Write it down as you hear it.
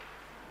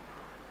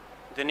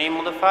In the name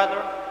of the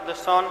Father, the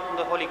Son, and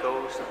the Holy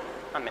Ghost.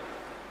 Amen.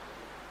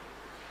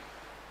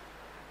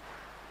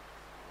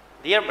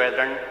 Dear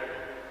brethren,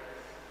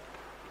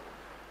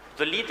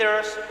 the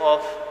leaders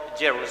of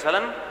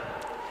Jerusalem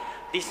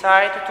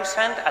decided to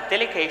send a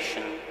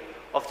delegation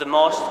of the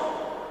most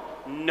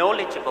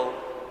knowledgeable,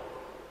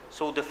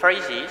 so the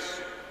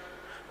Pharisees,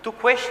 to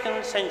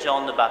question St.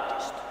 John the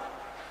Baptist.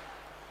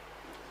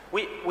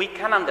 We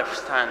can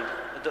understand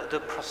the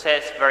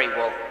process very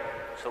well.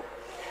 So,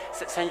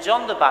 St.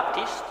 John the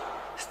Baptist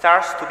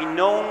starts to be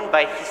known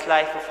by his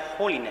life of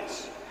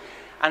holiness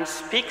and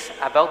speaks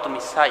about the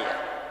Messiah.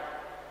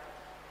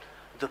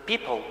 The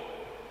people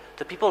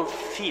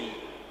feel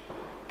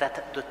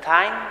that the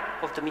time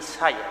of the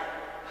Messiah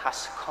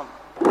has come.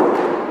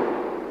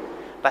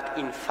 But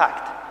in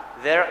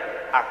fact,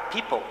 there are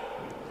people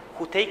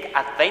who take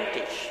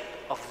advantage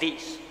of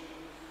this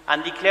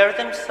and declare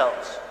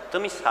themselves the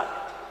Messiah.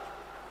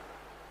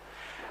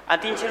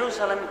 And in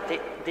Jerusalem,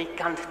 they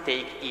can't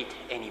take it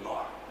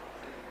anymore.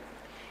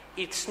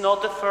 It's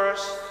not the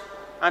first,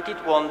 and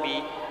it won't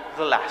be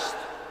the last.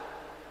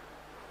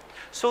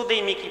 So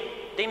they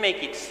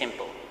make it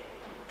simple.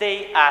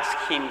 They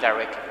ask him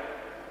directly,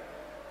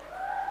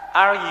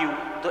 "Are you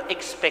the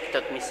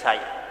expected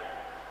Messiah?"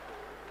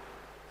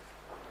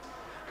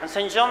 And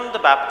St. John the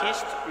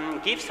Baptist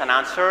gives an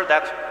answer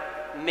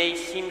that may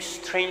seem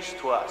strange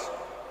to us.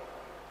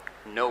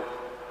 "No,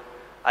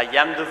 I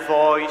am the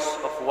voice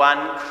of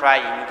one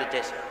crying in the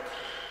desert.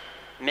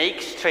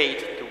 Make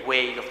straight the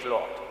way of the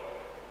Lord."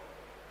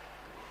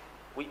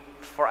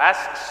 For us,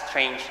 it's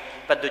strange,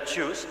 but the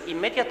Jews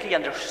immediately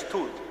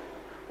understood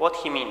what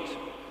he meant.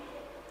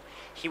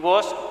 He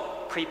was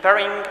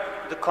preparing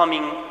the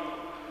coming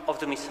of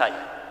the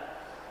Messiah.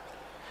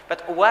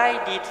 But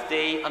why did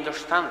they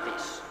understand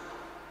this?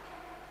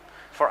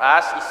 For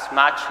us, it's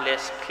much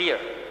less clear.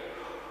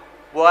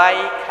 Why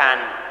can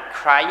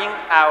crying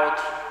out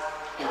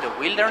in the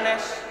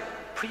wilderness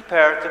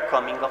prepare the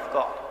coming of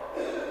God?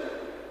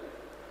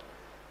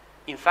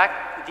 In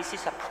fact, this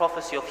is a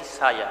prophecy of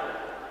Isaiah,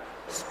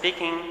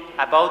 speaking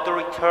about the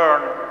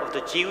return of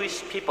the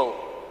Jewish people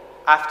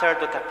after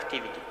the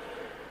captivity.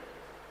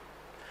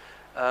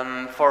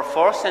 For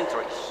 4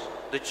 centuries,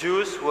 the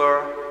Jews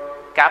were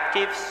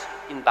captives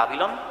in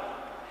Babylon,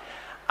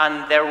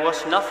 and there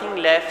was nothing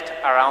left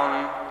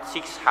around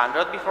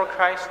 600 before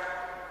Christ.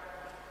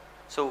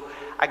 So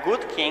a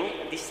good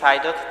king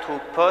decided to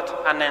put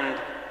an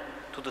end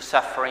to the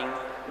suffering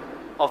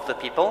of the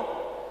people,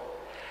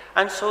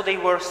 and so they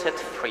were set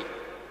free.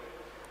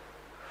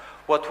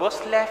 What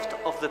was left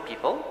of the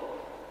people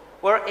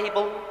were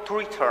able to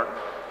return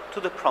to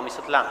the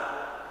promised land.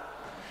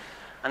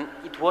 And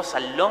it was a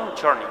long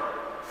journey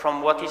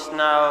from what is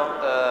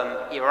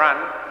now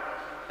Iran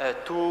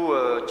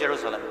to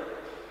Jerusalem.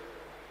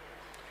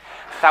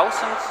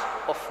 Thousands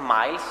of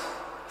miles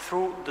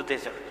through the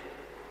desert.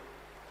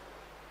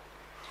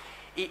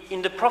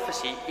 In the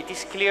prophecy, it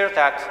is clear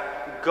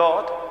that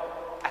God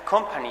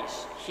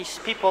accompanies his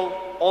people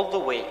all the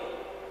way.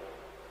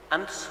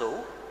 And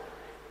so,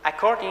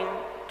 according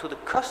to the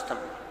custom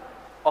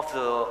of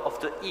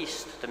the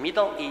East, the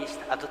Middle East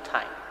at the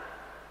time,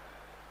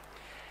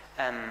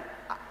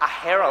 a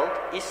herald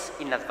is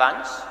in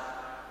advance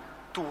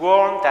to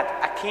warn that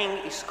a king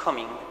is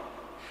coming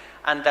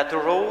and that the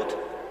road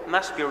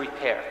must be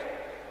repaired.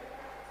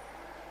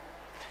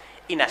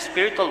 In a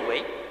spiritual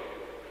way,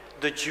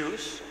 the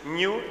Jews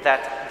knew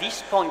that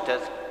this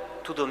pointed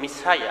to the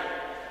Messiah,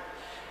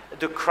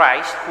 the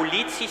Christ who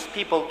leads his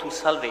people to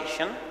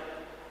salvation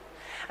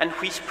and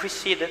who is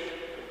preceded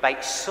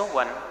by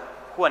someone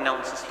who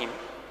announces him.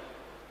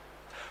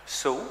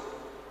 So,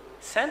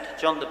 St.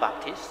 John the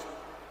Baptist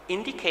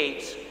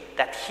indicates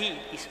that he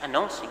is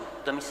announcing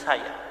the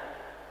Messiah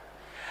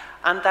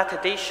and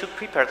that they should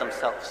prepare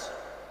themselves.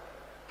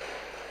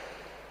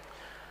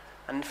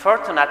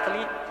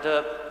 Unfortunately,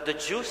 the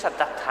Jews at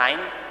that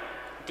time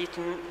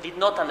did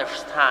not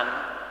understand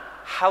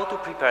how to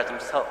prepare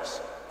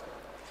themselves.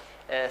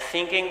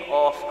 Thinking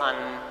of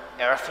an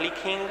earthly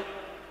king,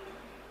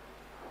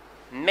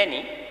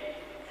 many,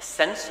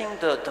 sensing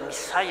the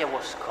Messiah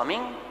was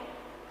coming,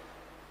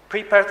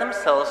 prepared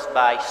themselves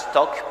by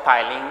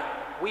stockpiling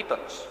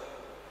weapons.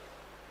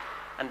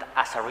 And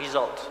as a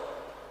result,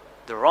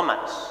 the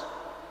Romans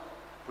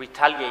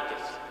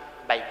retaliated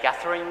by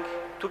gathering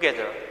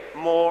together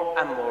more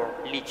and more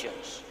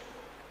legions.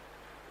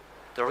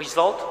 The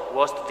result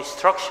was the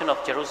destruction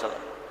of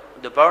Jerusalem,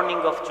 the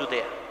burning of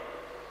Judea.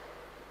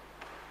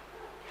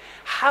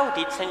 How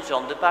did St.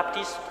 John the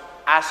Baptist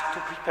ask to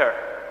prepare?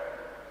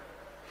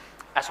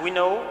 As we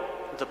know,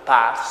 the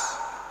paths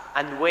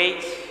and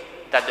ways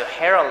that the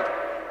herald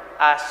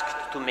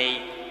asked to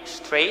make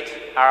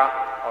straight are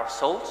our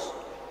souls.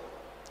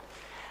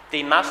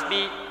 They must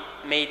be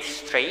made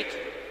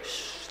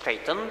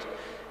straightened,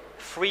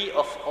 free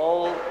of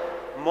all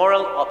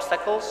moral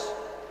obstacles.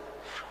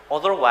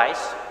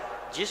 Otherwise,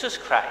 Jesus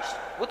Christ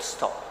would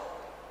stop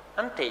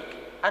and take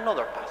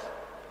another path.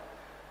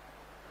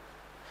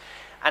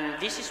 And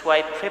this is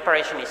why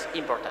preparation is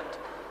important.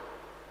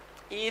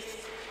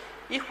 If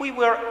If we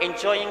were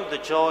enjoying the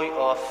joy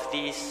of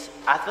this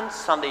Advent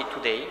Sunday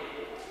today,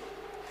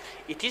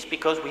 it is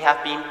because we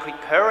have been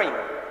preparing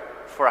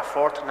for a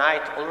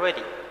fortnight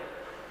already,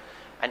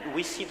 and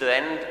we see the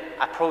end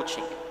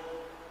approaching.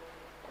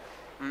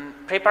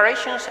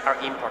 Preparations are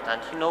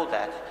important, you know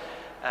that.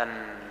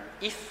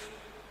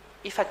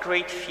 If a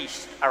great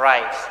feast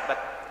arrives, but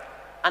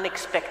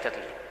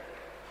unexpectedly,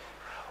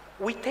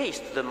 we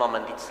taste the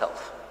moment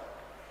itself,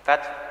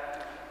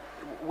 that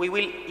we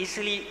will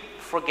easily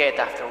forget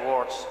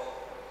afterwards.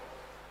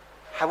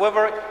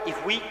 However,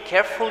 if we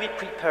carefully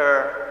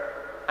prepare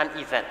an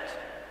event,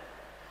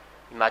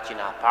 imagine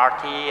a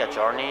party, a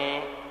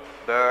journey,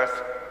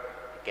 birth,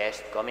 a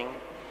guest coming,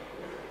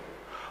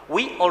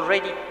 we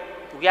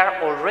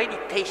are already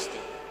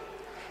tasting,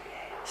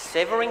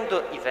 savoring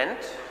the event.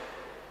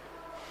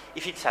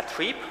 If it's a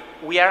trip,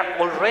 we are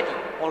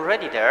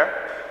already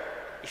there.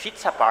 If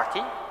it's a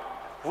party,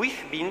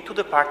 we've been to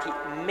the party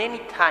many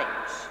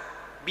times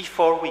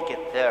before we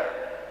get there.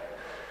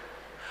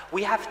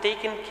 We have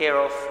taken care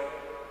of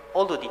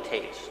all the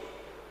details.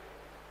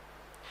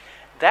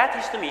 That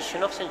is the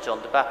mission of St.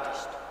 John the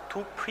Baptist,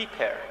 to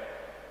prepare.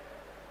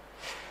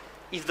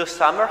 If the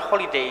summer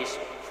holidays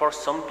for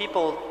some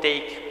people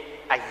take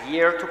a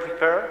year to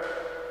prepare,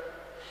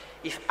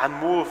 if a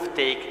move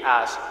takes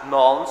us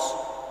months,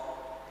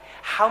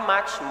 how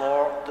much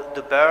more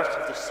the birth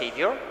of the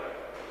Savior,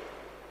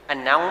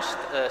 announced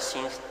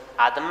since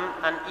Adam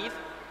and Eve,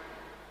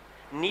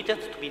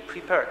 needed to be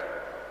prepared.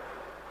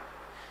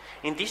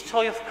 In this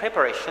joy of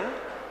preparation,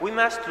 we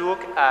must look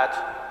at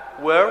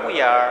where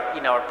we are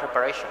in our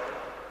preparation.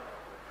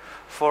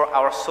 For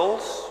our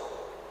souls,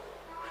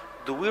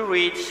 do we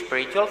read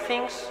spiritual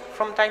things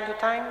from time to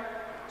time,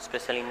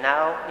 especially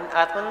now in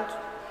Advent?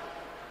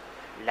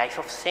 Life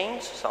of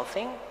Saints,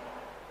 something?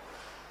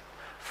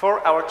 For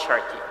our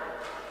charity,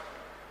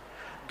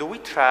 do we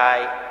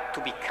try to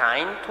be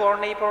kind to our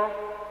neighbor?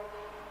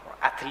 Or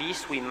at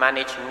least we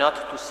manage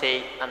not to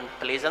say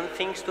unpleasant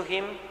things to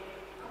him?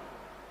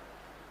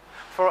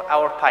 For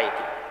our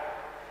piety,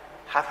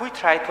 have we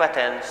tried to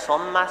attend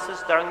some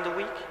masses during the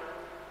week?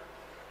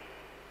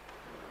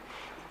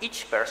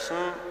 Each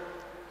person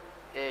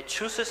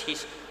chooses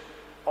his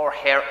or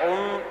her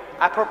own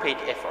appropriate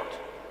effort,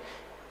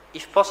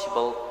 if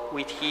possible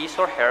with his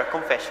or her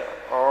confessor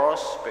or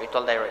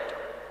spiritual director.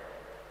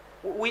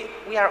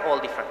 We are all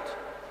different,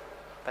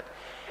 but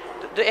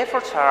the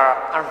efforts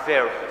are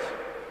varied,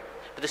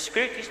 but the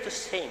spirit is the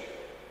same.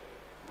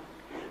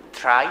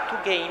 Try to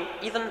gain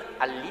even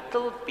a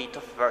little bit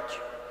of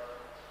virtue,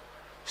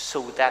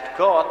 so that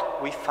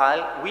God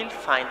will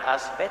find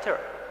us better,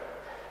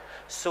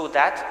 so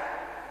that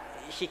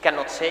He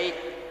cannot say,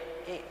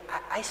 "Hey,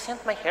 I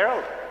sent my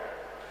herald.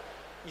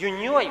 You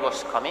knew I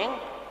was coming,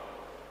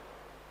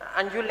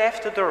 and you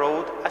left the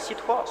road as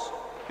it was.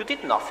 You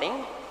did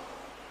nothing.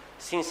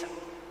 Since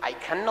I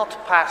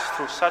cannot pass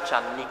through such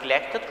a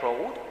neglected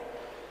road,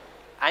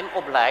 I'm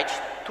obliged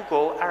to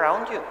go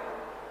around you."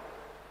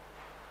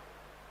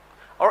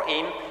 Our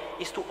aim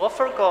is to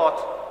offer God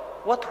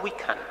what we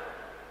can.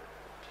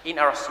 In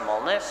our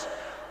smallness,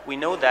 we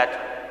know that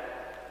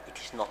it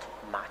is not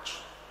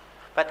much,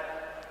 but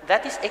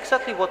that is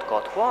exactly what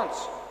God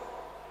wants.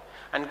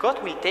 And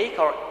God will take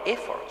our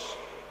efforts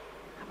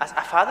as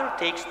a father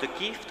takes the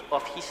gift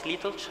of his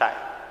little child.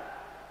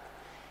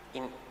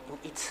 In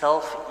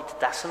itself, it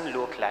doesn't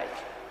look like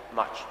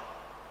much,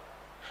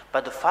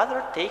 but the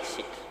father takes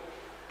it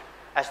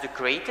as the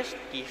greatest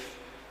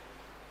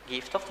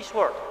gift of this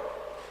world,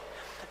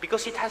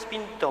 because it has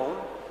been done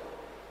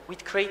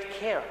with great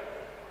care,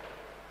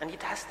 and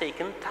it has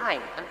taken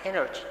time and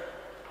energy.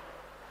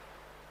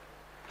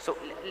 So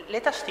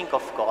let us think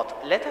of God,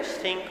 let us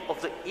think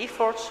of the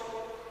efforts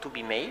to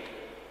be made,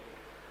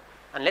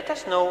 and let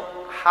us know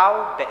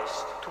how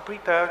best to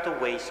prepare the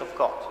ways of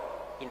God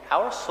in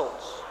our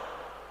souls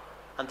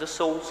and the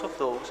souls of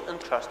those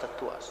entrusted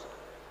to us.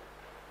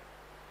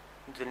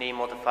 In the name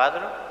of the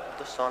Father, of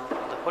the Son,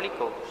 and the Holy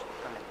Ghost.